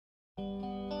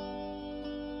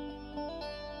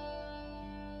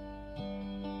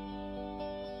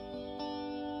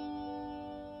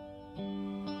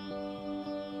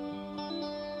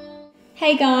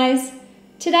Hey guys!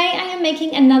 Today I am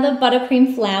making another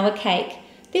buttercream flower cake.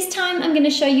 This time I'm going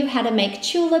to show you how to make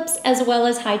tulips as well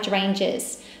as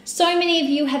hydrangeas. So many of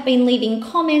you have been leaving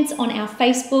comments on our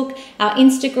Facebook, our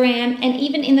Instagram, and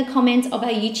even in the comments of our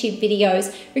YouTube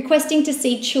videos requesting to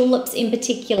see tulips in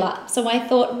particular. So I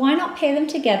thought, why not pair them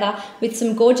together with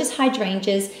some gorgeous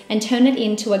hydrangeas and turn it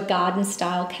into a garden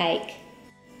style cake.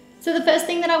 So the first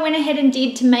thing that I went ahead and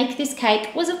did to make this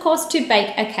cake was of course to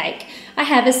bake a cake. I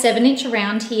have a 7-inch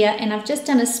round here and I've just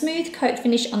done a smooth coat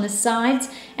finish on the sides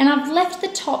and I've left the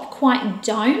top quite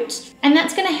domed, and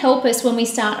that's going to help us when we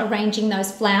start arranging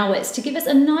those flowers to give us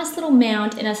a nice little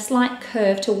mound and a slight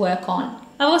curve to work on.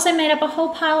 I've also made up a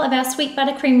whole pile of our sweet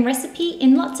buttercream recipe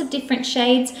in lots of different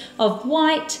shades of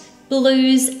white,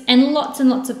 blues and lots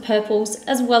of purples,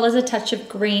 as well as a touch of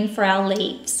green for our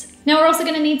leaves. Now we're also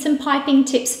going to need some piping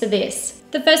tips for this.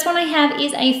 The first one I have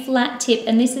is a flat tip,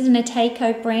 and this is an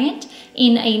Ateco brand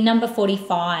in a number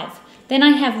 45. Then I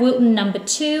have Wilton number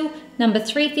 2, number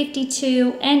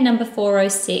 352 and number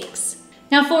 406.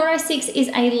 Now 406 is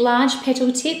a large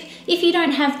petal tip. If you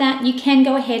don't have that, you can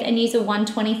go ahead and use a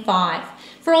 125.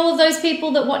 For all of those people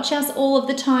that watch us all of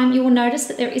the time, you will notice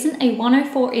that there isn't a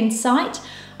 104 in sight.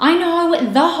 I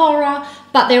know, the horror,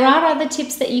 but there are other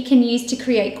tips that you can use to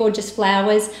create gorgeous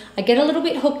flowers. I get a little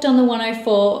bit hooked on the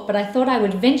 104, but I thought I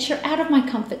would venture out of my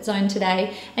comfort zone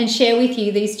today and share with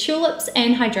you these tulips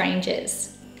and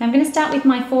hydrangeas. I'm going to start with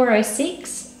my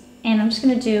 406 and I'm just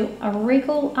going to do a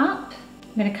wriggle up.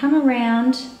 I'm going to come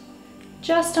around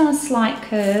just on a slight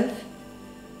curve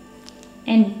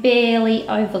and barely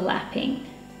overlapping.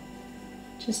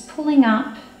 Just pulling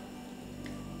up,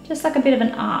 just like a bit of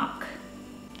an arc.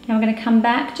 Now we're going to come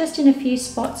back just in a few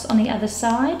spots on the other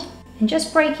side and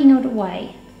just breaking it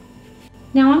away.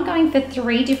 Now I'm going for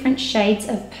 3 different shades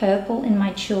of purple in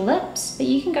my tulips, but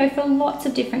you can go for lots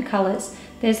of different colours.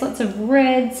 There's lots of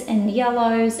reds and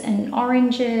yellows and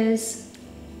oranges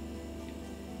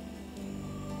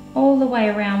all the way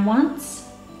around once.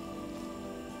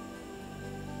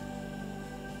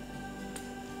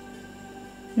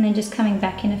 And then just coming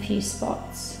back in a few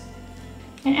spots.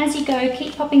 And as you go,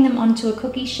 keep popping them onto a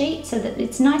cookie sheet so that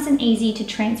it's nice and easy to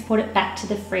transport it back to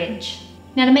the fridge.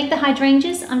 Now to make the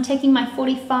hydrangeas, I'm taking my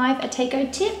 45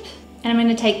 Ateco tip and I'm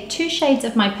going to take 2 shades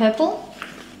of my purple,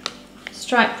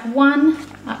 stripe one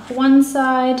up one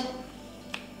side,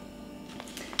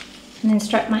 and then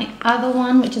stripe my other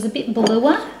one, which is a bit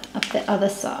bluer, up the other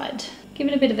side. Give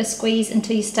it a bit of a squeeze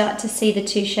until you start to see the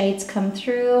 2 shades come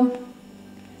through.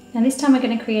 Now this time we're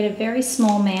going to create a very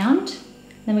small mound.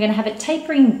 Then we're going to have it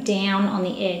tapering down on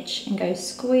the edge and go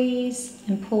squeeze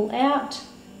and pull out,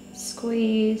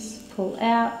 squeeze, pull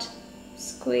out,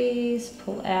 squeeze,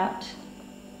 pull out.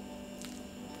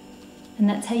 And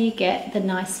that's how you get the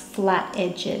nice flat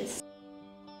edges.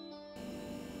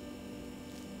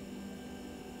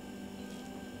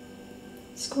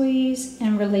 Squeeze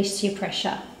and release your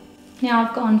pressure. Now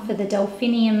I've gone for the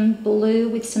Delphinium blue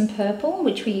with some purple,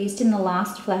 which we used in the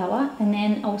last flower, and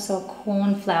then also a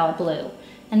cornflower blue.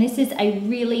 And this is a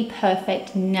really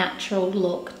perfect natural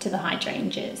look to the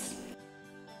hydrangeas.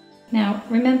 Now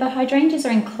remember, hydrangeas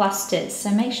are in clusters,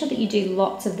 so make sure that you do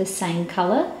lots of the same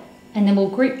colour and then we'll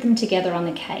group them together on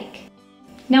the cake.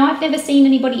 Now I've never seen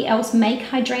anybody else make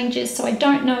hydrangeas, so I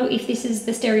don't know if this is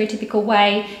the stereotypical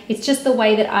way. It's just the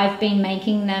way that I've been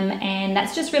making them, and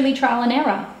that's just really trial and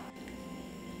error.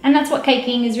 And that's what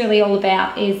caking is really all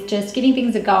about, is just giving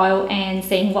things a go and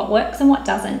seeing what works and what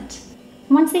doesn't.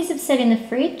 Once these have set in the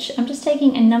fridge, I'm just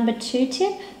taking a number 2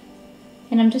 tip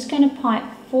and I'm just going to pipe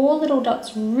 4 little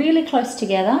dots really close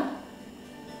together,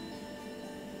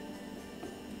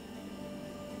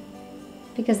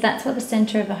 because that's what the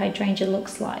center of a hydrangea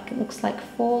looks like. It looks like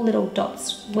 4 little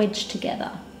dots wedged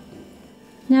together.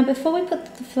 Now before we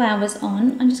put the flowers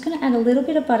on, I'm just going to add a little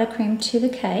bit of buttercream to the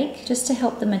cake just to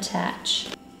help them attach.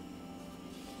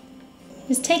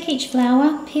 Just take each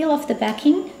flower, peel off the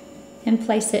backing and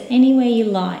place it anywhere you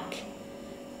like.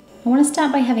 I want to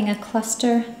start by having a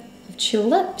cluster of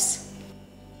tulips.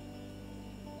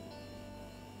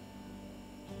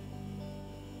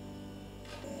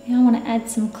 Now I want to add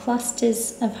some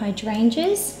clusters of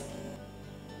hydrangeas.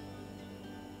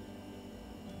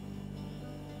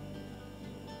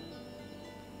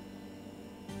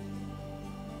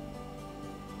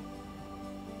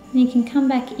 And you can come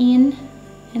back in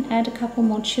and add a couple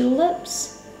more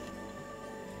tulips.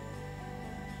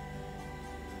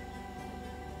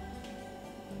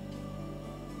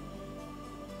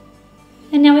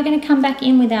 And now we're going to come back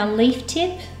in with our leaf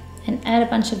tip and add a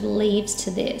bunch of leaves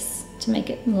to this to make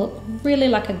it look really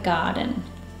like a garden.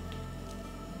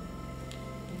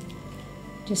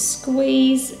 Just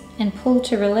squeeze and pull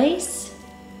to release.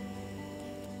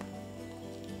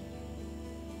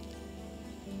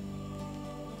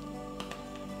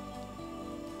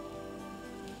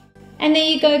 And there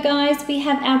you go guys, we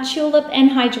have our tulip and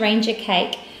hydrangea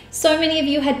cake. So many of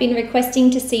you had been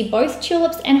requesting to see both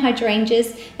tulips and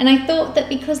hydrangeas, and I thought that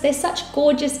because they're such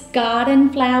gorgeous garden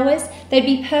flowers, they'd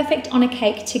be perfect on a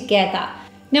cake together.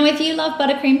 Now if you love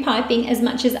buttercream piping as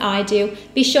much as I do,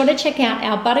 be sure to check out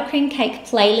our buttercream cake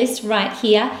playlist right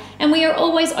here, and we are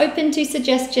always open to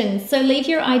suggestions, so leave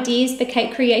your ideas for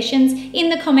cake creations in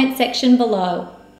the comment section below.